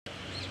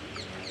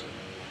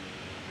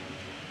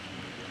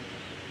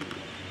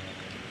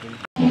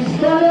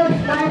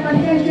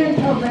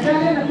of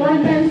battalion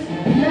appointments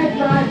led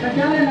by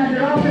Battalion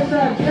Under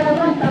Officer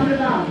General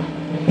Abraham.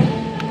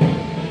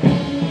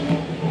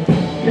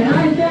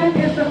 Behind them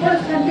is the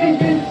first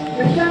contingent,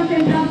 the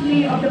champion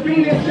company of the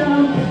previous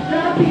term,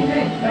 proudly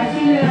led by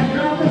Senior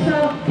Under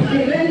Officer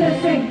Devendra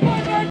Singh.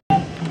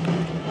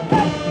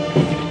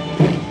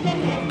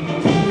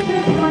 The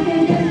sixth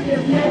contingent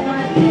is led by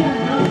Senior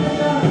Under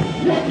Officer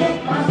Vivek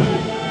Bhaskar.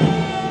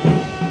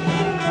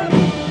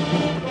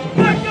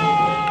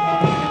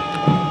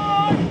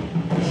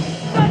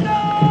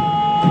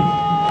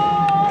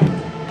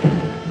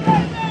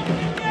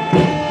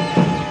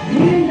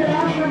 Leading the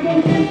last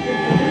contingent is the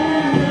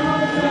General Under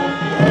Officer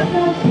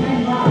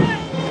Samedhan.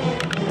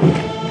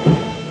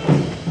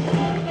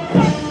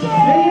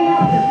 Bringing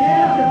up the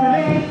rear of the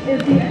parade is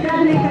the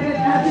Academy Cadet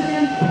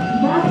Adjutant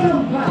Marshal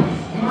Vice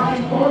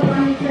Martin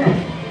Goldwine said.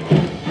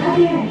 At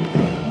the end,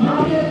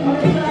 mounted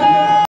police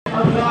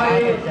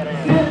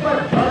सिर पर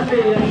भरते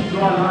यही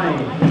ज्वालाएं,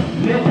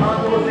 ये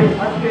हाथों से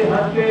हटके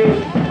हटके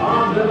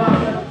आग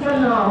लगाकर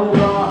चलना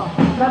होगा,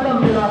 कदम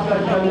मिलाकर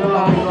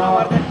चलना होगा,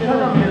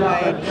 कदम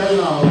मिलाकर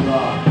चलना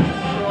होगा।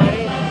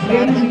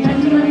 Ladies and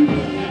gentlemen,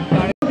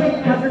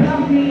 has the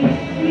company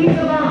Peace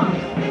of Arms,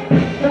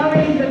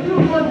 serving the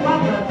two-foot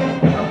purpose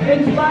of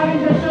inspiring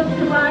the troops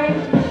to fight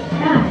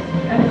and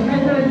as a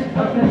method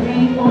of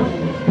conveying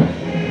orders.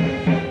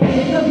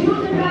 It was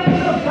used in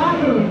times of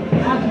battle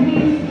as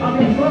means of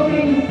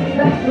invoking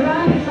that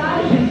grand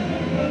passion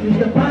which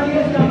the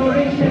funniest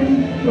operation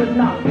could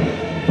not.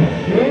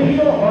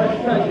 Radio और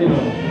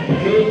सज्जनों,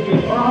 देश के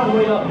बाहर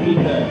हो या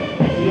भीतर,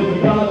 युद्ध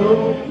काल हो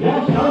या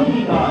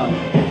शांति काल,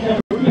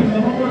 शक्ति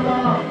महत्वता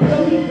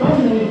कभी कम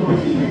नहीं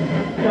होती।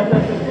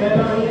 सशस्त्र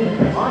सेनाएं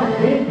आज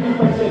देश की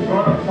सबसे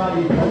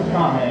गौरवशाली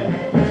संस्था है।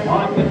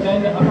 भारतीय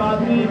सैन्य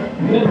अकादमी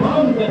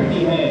निर्माण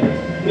करती है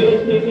देश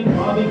के इन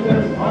भावी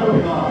कर्मधारों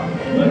का,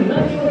 जो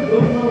न केवल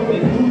दुश्मनों से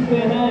जूझते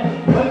हैं,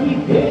 बल्कि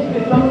देश के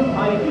सम्मुख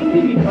आई किसी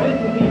भी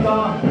परिस्थिति का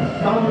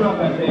सामना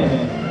करते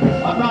हैं।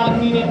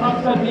 अकादमी ने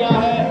अवसर दिया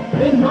है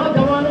इन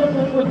नौजवानों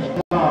को कुछ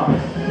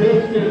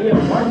देश के लिए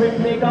मर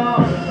मिटने का,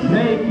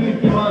 नए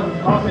कीर्तिमान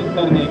स्थापित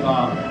करने का।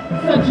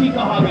 सच ही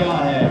कहा गया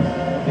है,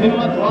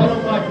 हिम्मत वालों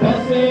का डर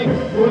से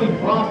कोई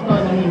वास्ता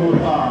नहीं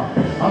होता।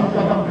 हम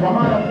कदम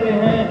वहां रखते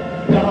हैं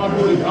जहां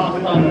कोई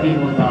रास्ता नहीं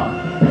होता।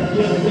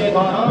 जिसके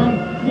दौरान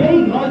यही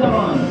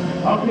नौजवान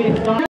अपने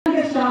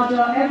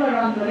Starter ever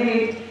on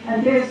parade,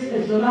 and this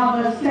is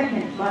Zulava's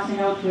second passing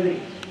out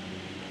parade.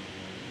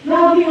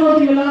 Proudly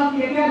holding aloft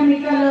the Academy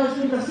colours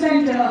in the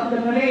center of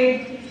the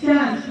parade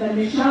stands the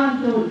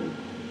Nishan Toli.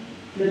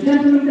 The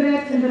gentlemen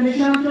cadets in the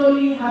Nishan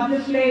Toli have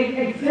displayed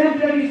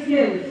exemplary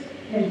skills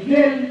in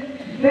drill,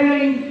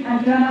 bearing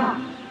and turnout.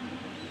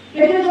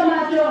 It is a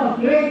matter of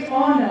great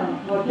honor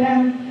for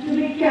them to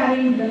be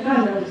carrying the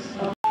colours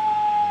of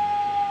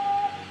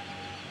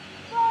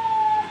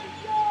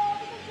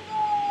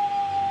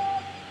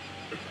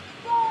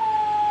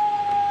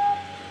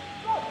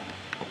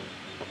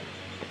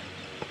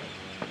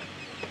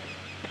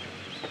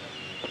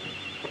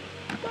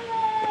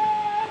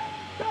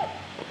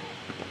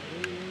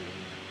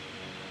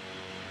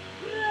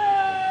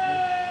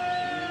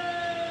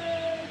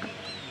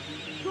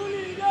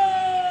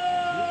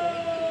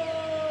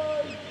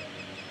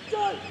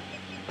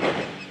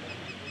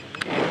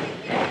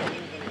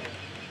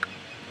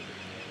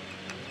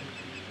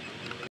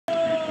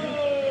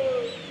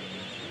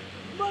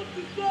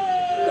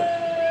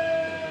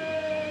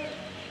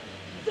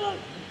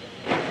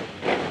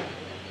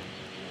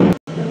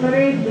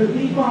parade will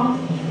reform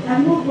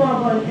and move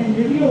forward in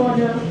review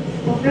order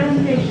for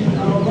presentation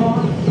of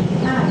awards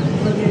and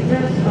for the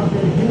address of the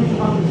reviewing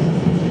officer.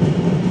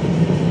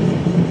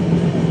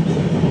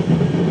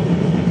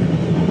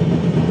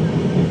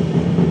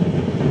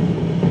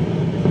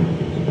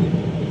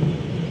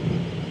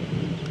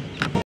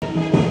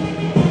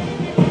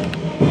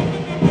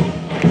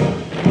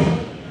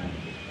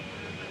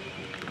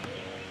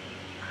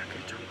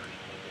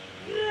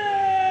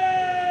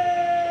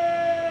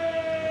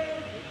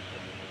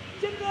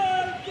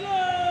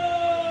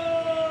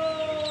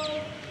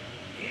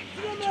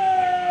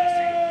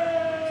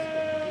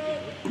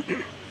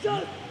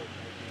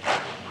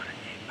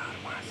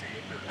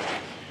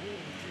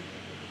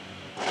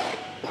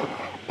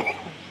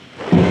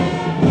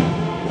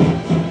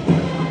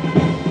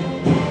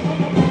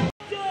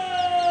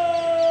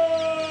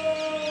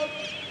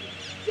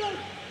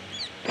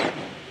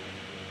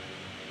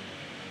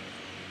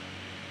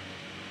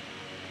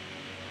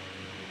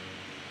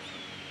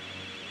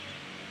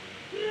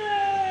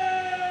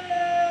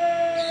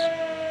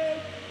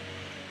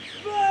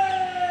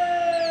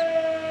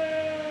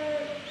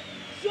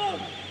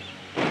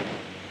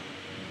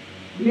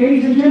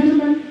 Ladies and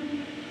gentlemen,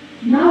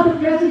 now the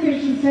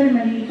presentation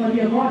ceremony for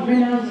the award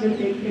winners will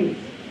take place.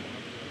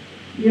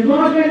 The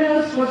award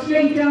winners for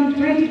Spring Term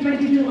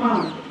 2022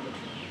 are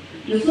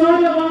the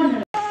Sword of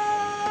Honor.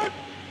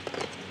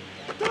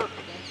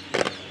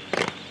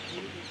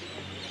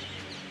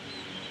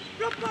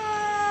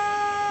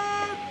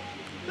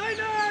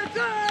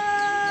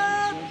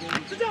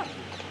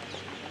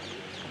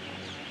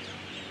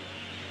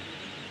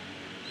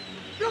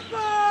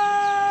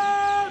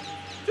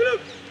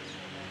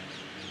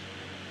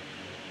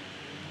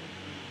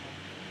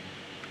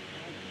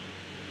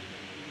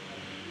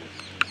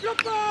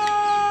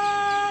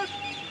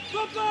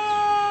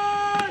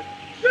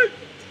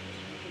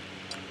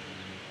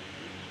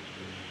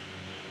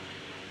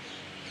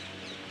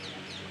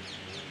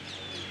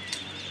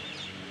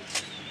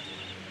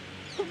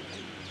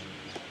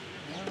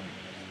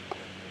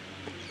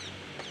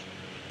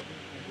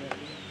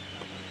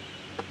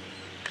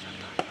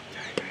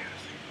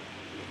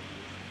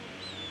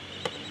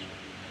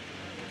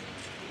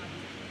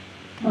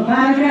 A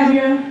banner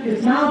carrier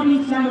is now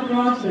being slung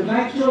across the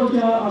right shoulder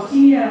of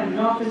Senior and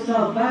Officer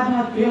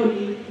Baba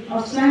Beoli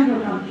of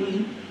Sandro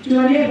Company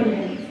to enable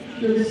him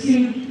to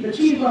receive the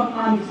Chief of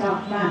Army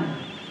Staff banner.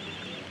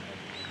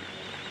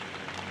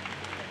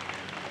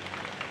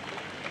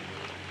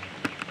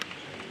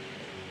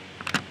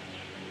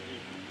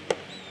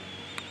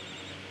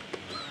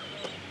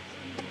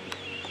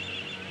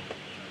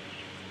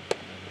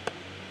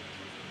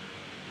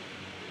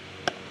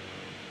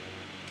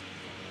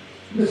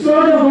 The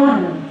Sword of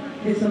Honor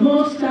is the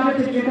most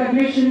coveted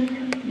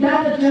recognition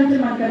that a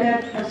gentleman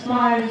cadet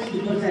aspires to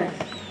possess.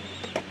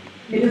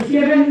 It is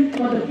given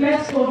for the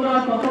best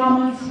overall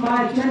performance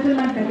by a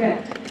gentleman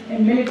cadet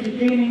in military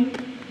training,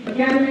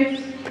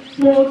 academics,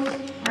 sports,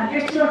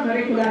 and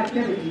extracurricular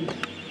activities.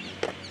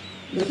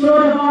 The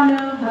Sword of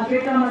Honor has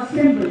become a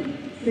symbol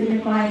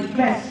signifying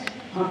best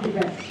of the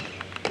best.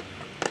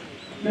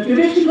 The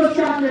tradition was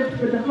started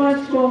with the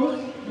first course,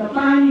 the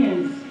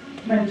pioneers,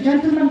 when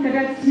Gentleman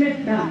Cadet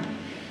Smith Dunn,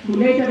 who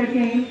later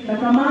became the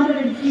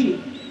Commander-in-Chief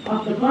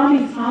of the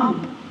Burmese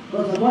Army,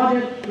 was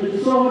awarded with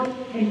the sword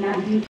in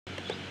 19.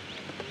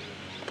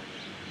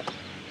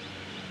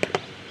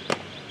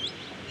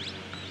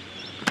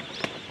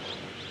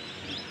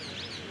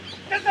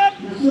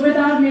 The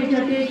Subedar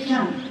Major Take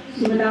Chand,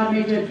 Subedar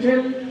Major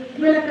Drill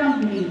will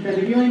accompany the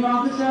reviewing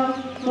officer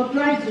for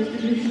prize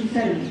distribution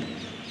ceremony.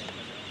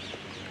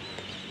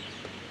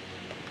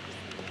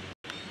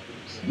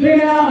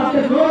 Winner of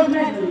the gold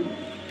medal,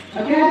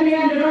 Academy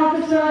Under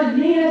Officer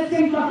Neil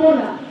Singh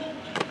Papola.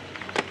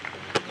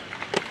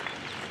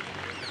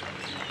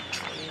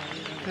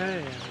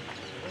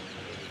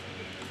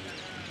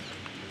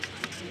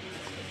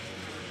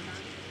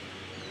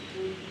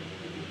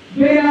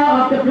 Winner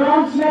of the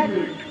bronze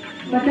medal,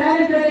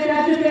 Battalion Cadet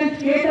Adjutant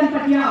Ketan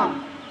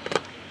Patyal.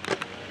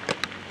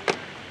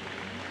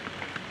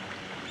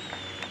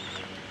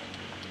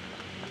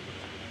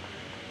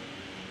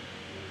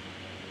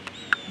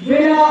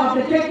 Winner of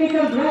the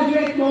Technical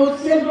Graduate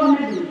Course Silver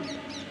Medal,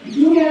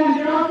 Junior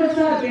Under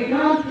Officer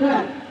Begant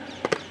Garg.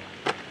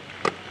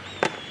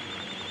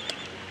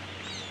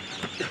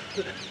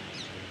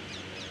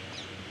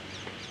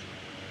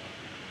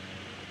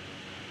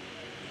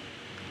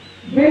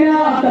 Winner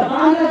of the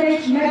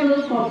Bangladesh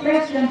Medal for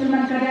Best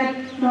Gentleman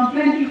Cadet from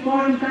 20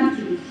 foreign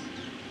countries,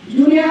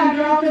 Junior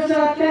Under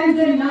Officer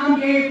Tenzin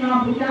Namgay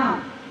from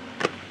Bhutan.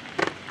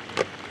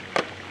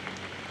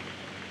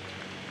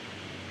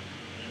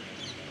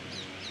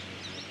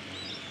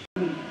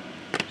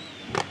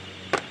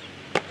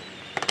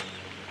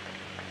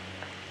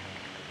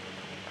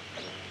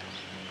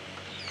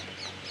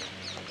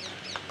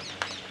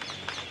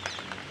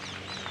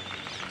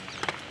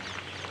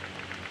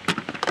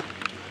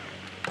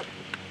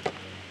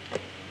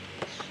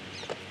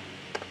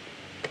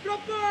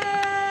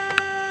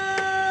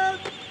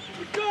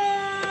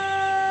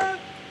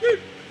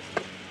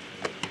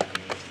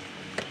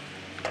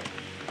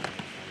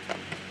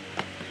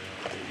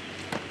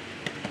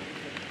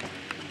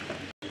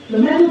 The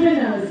medal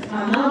winners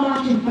are now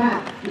marching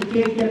back to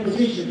take their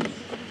positions.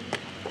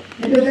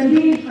 It is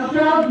indeed a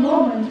proud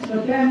moment for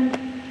them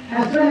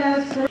as well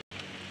as for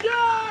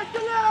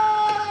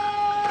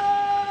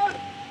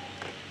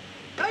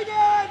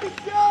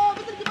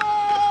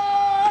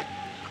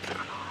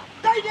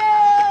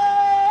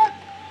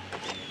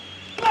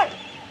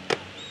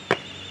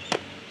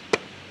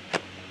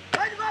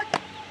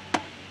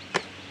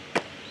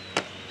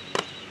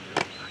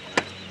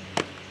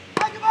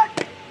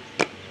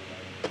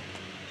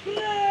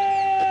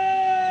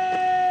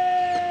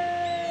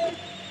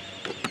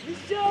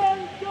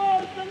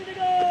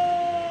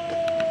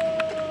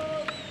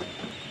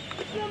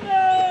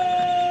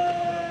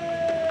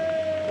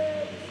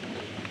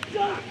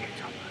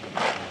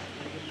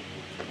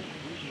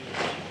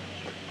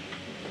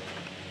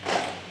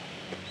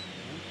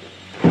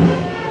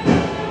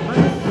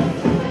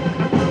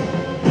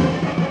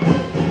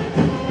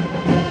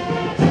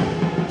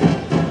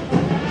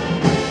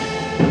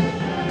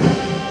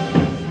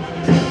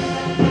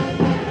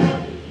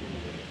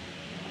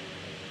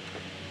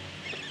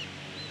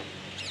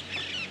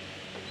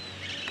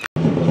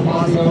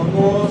of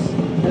course,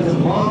 as a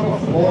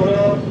mark of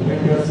honor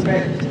and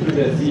respect to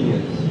their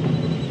seniors.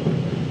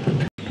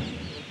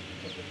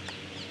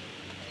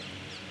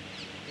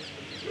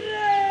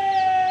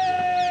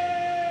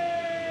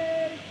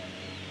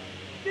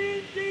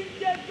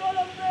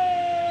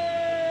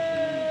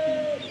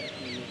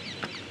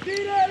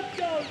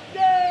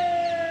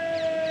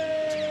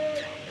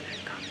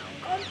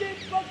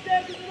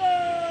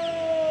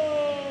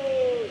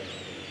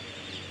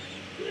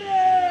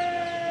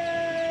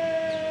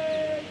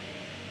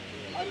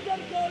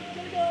 Jungle!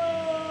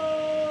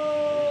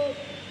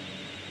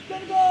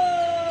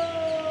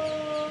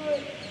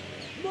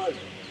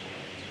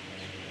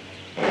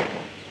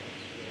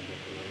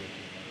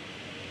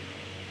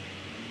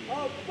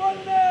 We,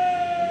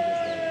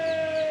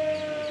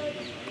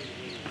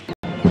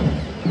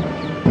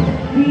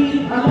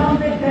 along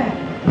with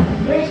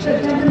them, wish the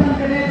gentlemen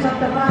cadets of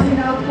the passing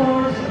out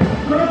course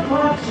good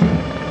fortune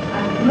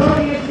and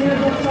glorious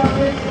years of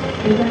service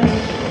to the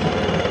nation.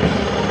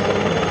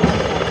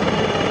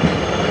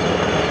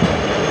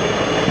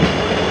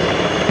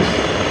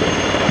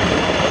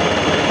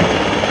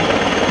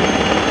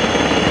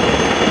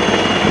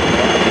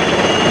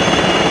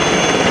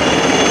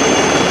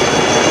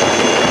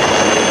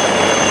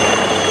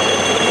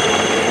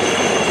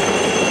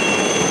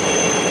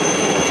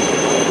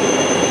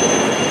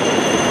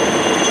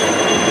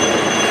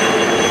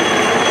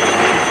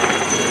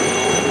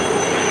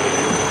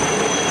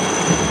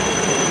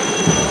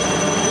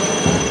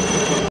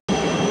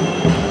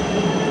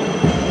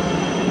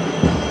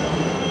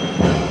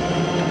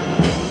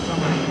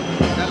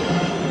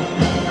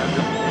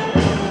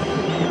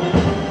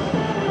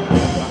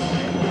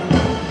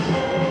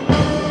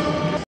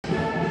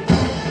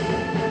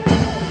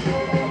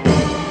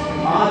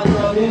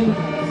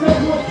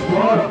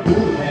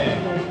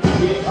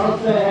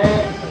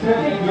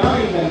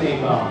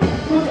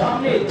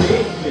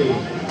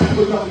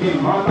 कुछ अपने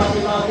माता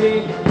पिता से,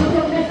 कुछ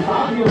अपने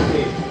साथियों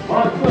से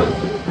और कुछ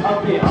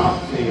अपने आप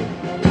से।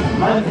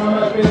 मन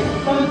समर्पित,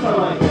 तन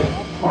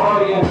समर्पित और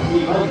यह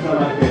जीवन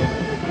समर्पित।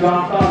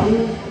 चाहता हूँ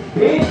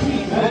देश की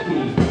धरती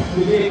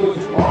तुझे कुछ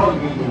और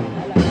भी दूँ।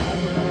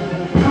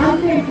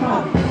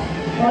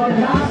 For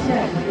the last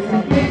step is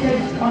completed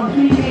on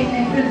three main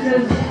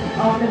entrances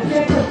of the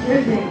Checkwood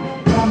building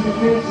from the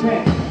bridge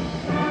way.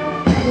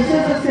 This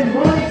is a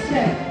symbolic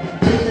step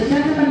which the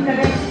gentlemen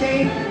cadets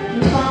take to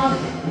pass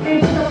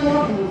into the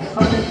portals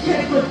of the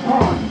Checkwood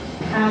Hall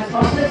as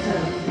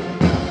officers.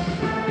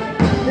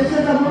 This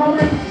is a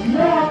moment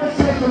no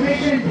officer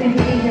commissioned in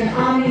the Indian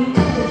Army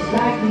is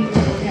likely to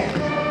forget.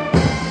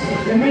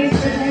 It remains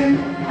with him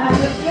as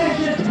a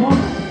treasured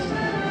moment,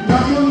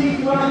 not only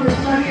throughout his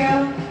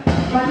career,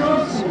 but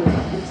also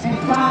his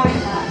entire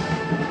life.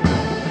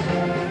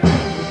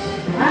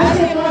 As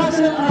a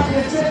parcel of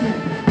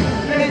discipline,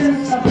 the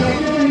presence of the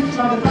adjutants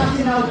for the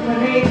passing out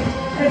parade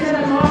is in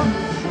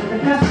accordance with the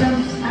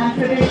customs and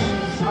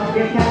traditions of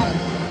the academy.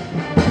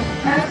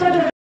 As per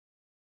the